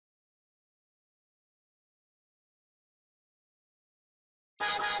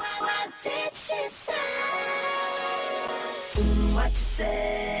What did she say? What you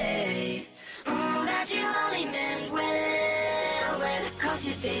say? That you only meant well, 'cause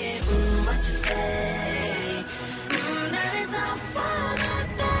you did. What you say? That it's all for the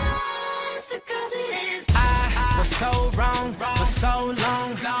best, 'cause it is. I was so wrong for so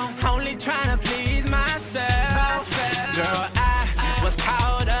long, only trying to please myself. Girl, I was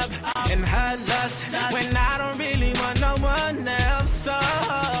caught up in her lust when I don't really want no one else. So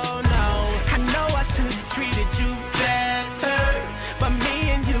no, I know I should have treated you better, but me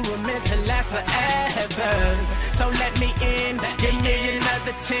and you were meant to last forever. So let me in, give me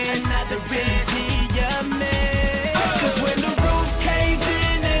another chance to really be your man. 'Cause when the roof caved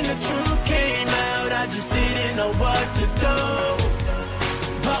in and the truth came out, I just didn't know what to do.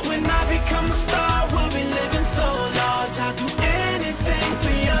 But when I become a star, we'll be living so large, I'll do anything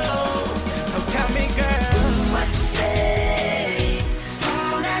for you. So tell me, girl, what you say?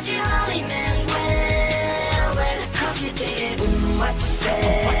 That you only meant well, 'cause you did. What you say?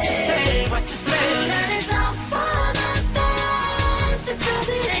 What you say? What you say? That it's all for the best, 'cause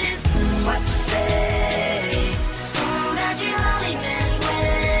it is. What you say? That you only meant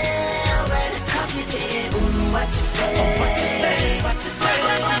well, 'cause you did. What you say? What you say? What you say?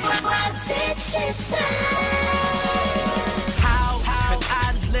 What did she say? How could I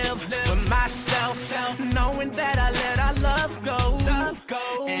live with myself, knowing that I let our love go?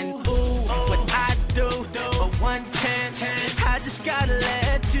 And ooh, what I do for one chance, I just gotta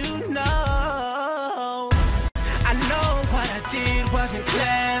let you know. I know what I did wasn't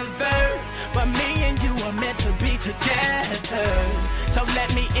clever, but me and you are meant to be together. So let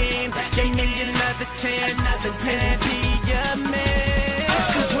me in, give me another chance to really be your man.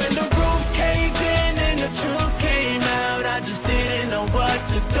 'Cause when the roof caved in and the truth came out, I just didn't know what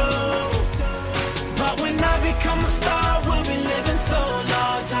to do. But when I become a star, we'll be living so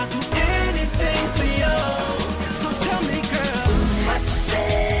large, I'll do anything for you. So tell me, girl, what you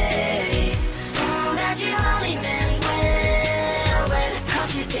say? That you only meant well,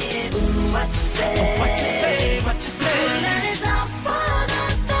 'cause you did. What you say? What you say? What you say? That it's all for the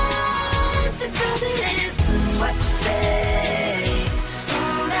best, 'cause it is. What you say?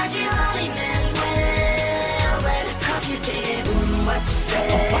 That you only meant well, 'cause you did. What you say?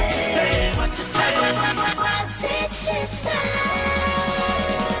 What you say? What you say? What did she say?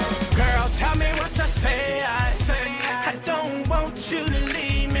 Girl, tell me what you say. I don't want you to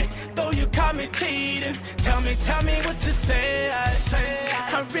leave me, though you caught me cheating. Tell me what you say.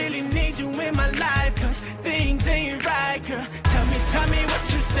 I really need you in my life, 'cause things ain't right, girl. Tell me what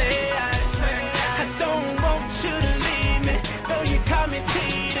you say. I don't want you to leave me, though you caught me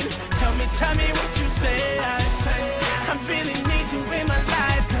cheating. Tell me what you say. I really need you in my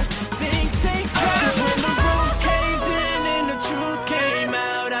life, 'cause things ain't right. 'Cause when the roof caved in and the truth came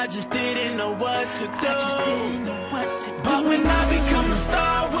out, I just didn't know what to do. But when I become a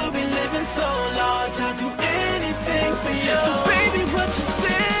star, we'll be living so large, I'll do anything for you. So baby, what you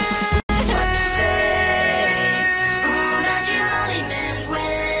say? What you say? That you only meant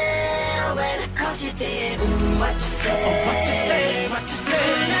well, 'cause you did. What you say? What you say? What you say?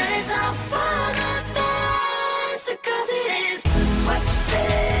 That it's all for the best, 'cause it is. What you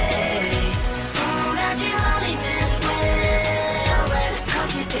say? That you only meant well,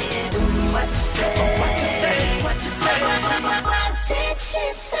 'cause you did. What you say? What you say? What you say? What did she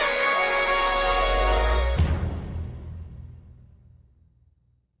say?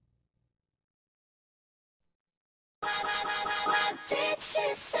 What did she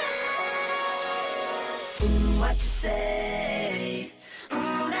say? What you say?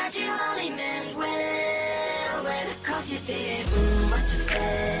 That you only meant well, 'cause you did. What you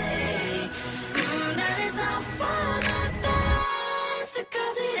say? That it's all for the best,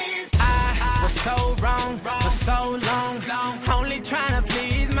 'cause it is. I was so wrong for so long, only trying to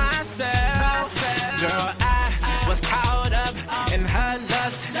please myself. Girl, I was caught up in her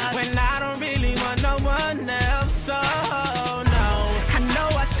lust when I don't really want no one else. So no, I know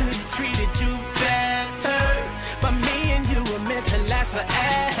I should have treated you better, but me and you were meant to last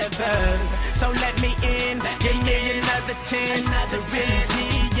forever. So let me in, give me another chance to really